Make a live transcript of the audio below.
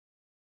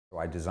So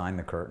I designed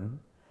the curtain,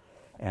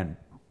 and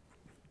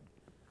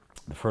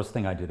the first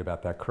thing I did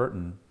about that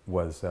curtain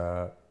was,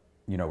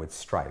 you know, it's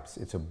stripes.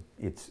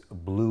 It's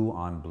blue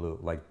on blue,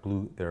 like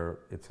blue.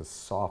 It's a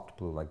soft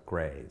blue, like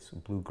grays,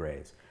 blue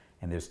grays,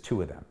 and there's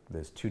two of them.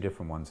 There's two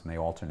different ones, and they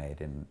alternate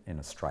in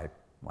a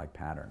stripe-like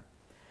pattern.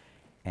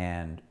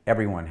 And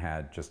everyone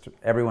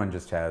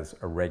just has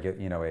a regular,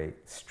 you know, a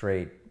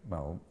straight,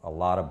 well, a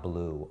lot of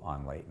blue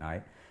on late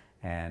night,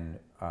 and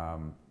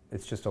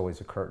it's just always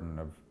a curtain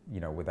of,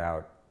 you know,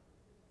 without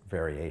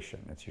variation.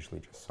 It's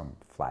usually just some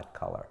flat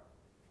color.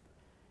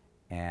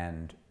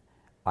 And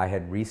I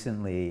had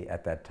recently,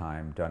 at that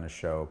time, done a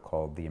show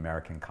called the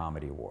American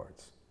Comedy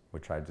Awards,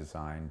 which I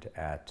designed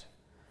at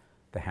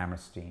the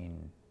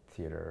Hammerstein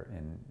Theater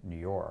in New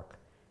York.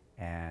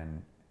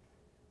 And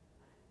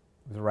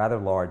it was a rather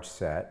large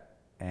set,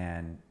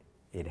 and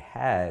it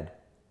had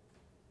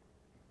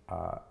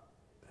the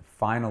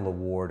final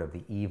award of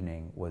the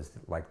evening was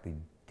like the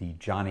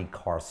Johnny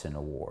Carson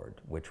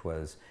Award, which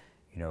was,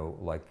 you know,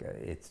 like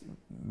it's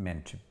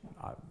meant to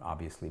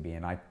obviously be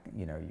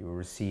you know, you were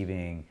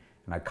receiving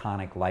an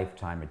iconic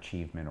lifetime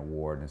achievement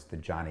award, and it's the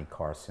Johnny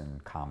Carson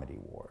Comedy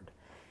Award.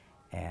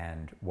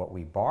 And what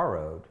we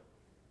borrowed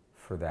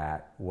for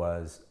that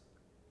was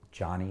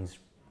Johnny's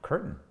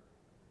curtain,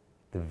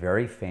 the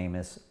very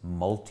famous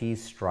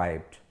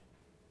multi-striped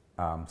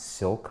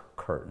silk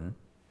curtain,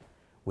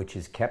 which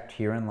is kept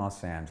here in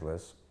Las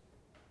Vegas.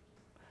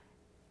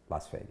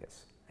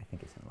 I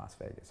think it's in Las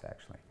Vegas,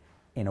 actually,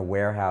 in a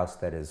warehouse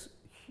that is,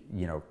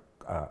 you know,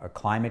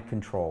 climate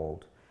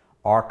controlled,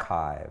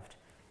 archived.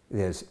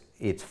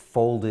 It's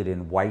folded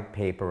in white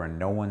paper, and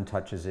no one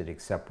touches it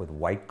except with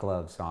white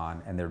gloves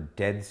on, and they're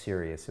dead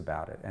serious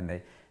about it.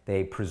 And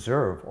they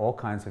preserve all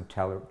kinds of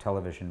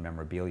television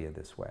memorabilia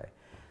this way.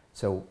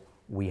 So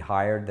we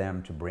hired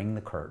them to bring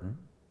the curtain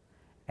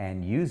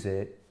and use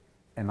it,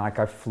 and like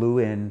I flew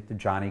in the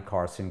Johnny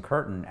Carson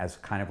curtain as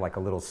kind of like a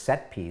little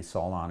set piece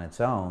all on its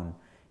own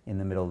in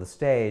the middle of the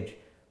stage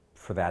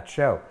for that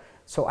show.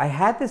 So I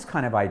had this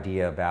kind of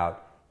idea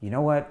about, you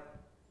know what,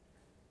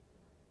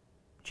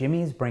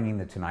 Jimmy's bringing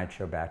the Tonight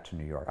Show back to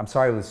New York. I'm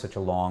sorry it was such a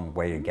long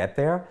way to get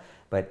there,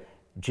 but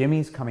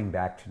Jimmy's coming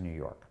back to New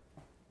York.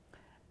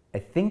 I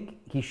think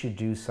he should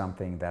do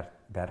something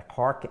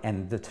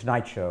and the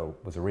Tonight Show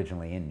was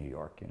originally in New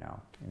York, you know,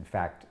 in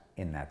fact,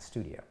 in that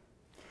studio.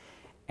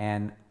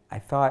 And I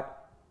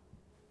thought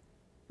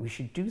we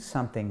should do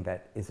something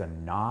that is a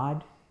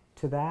nod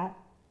to that,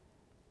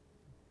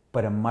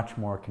 but a much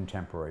more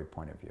contemporary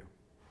point of view.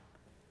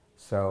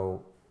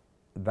 So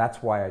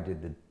that's why I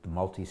did the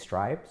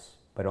multi-stripes,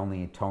 but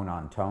only tone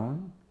on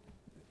tone.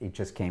 It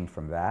just came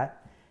from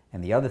that.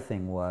 And the other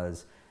thing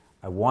was,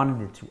 I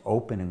wanted it to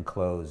open and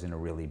close in a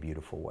really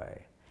beautiful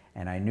way.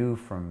 And I knew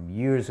from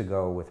years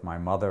ago with my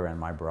mother and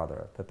my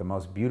brother that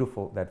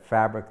that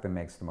fabric that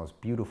makes the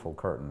most beautiful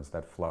curtains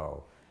that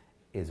flow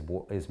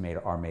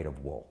are made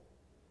of wool.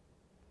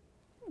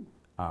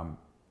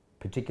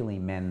 Particularly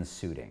men's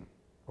suiting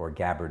or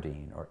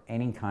gabardine or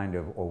any kind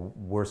of, or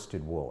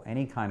worsted wool.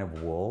 Any kind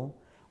of wool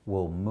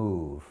will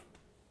move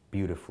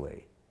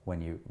beautifully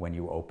when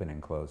you open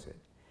and close it.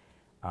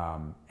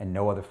 And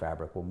no other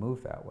fabric will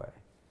move that way.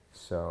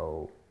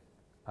 So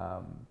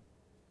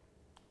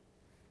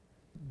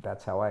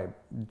that's how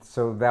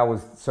so there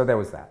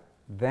was that.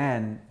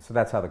 So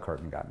that's how the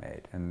curtain got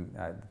made. And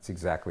it's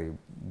exactly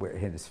where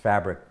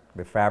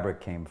the fabric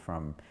came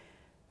from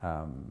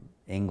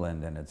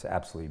England, and it's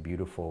absolutely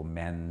beautiful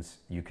men's.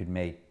 You could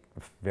make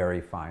a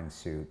very fine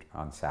suit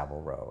on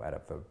Savile Row out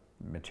of the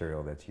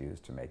material that's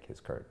used to make his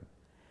curtain.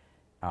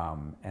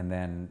 And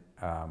then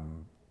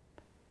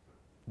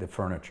the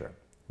furniture.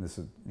 This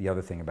is the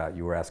other thing about,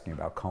 you were asking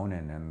about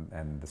Conan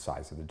and the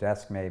size of the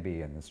desk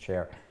maybe, and this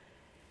chair.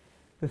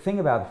 The thing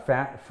about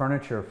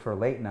furniture for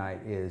late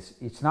night is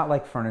it's not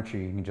like furniture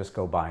you can just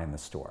go buy in the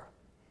store.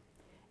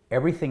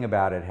 Everything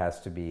about it has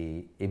to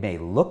be, you may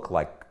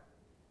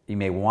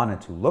want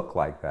it to look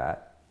like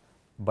that,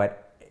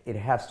 but it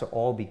has to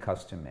all be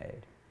custom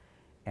made.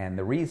 And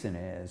the reason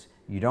is,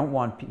 you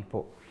want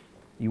people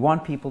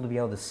to be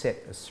able to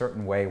sit a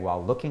certain way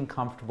while looking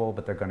comfortable,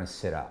 but they're going to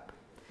sit up.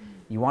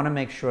 You want to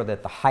make sure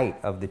that the height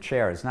of the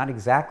chair is not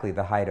exactly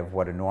the height of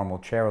what a normal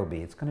chair will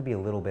be. It's going to be a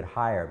little bit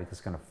higher because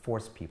it's going to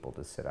force people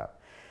to sit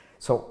up.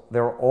 So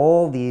there are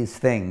all these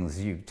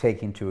things you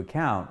take into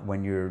account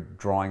when you're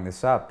drawing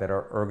this up that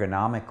are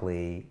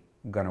ergonomically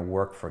going to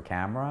work for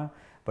camera,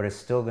 but it's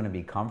still going to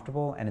be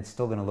comfortable, and it's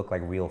still going to look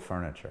like real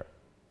furniture.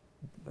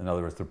 In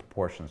other words, the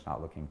proportion's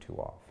not looking too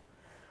off.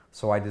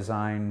 So I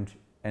designed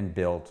and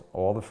built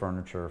all the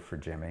furniture for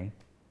Jimmy,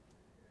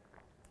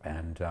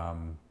 and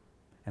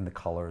the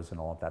colors and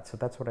all of that. So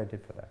that's what I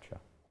did for that show.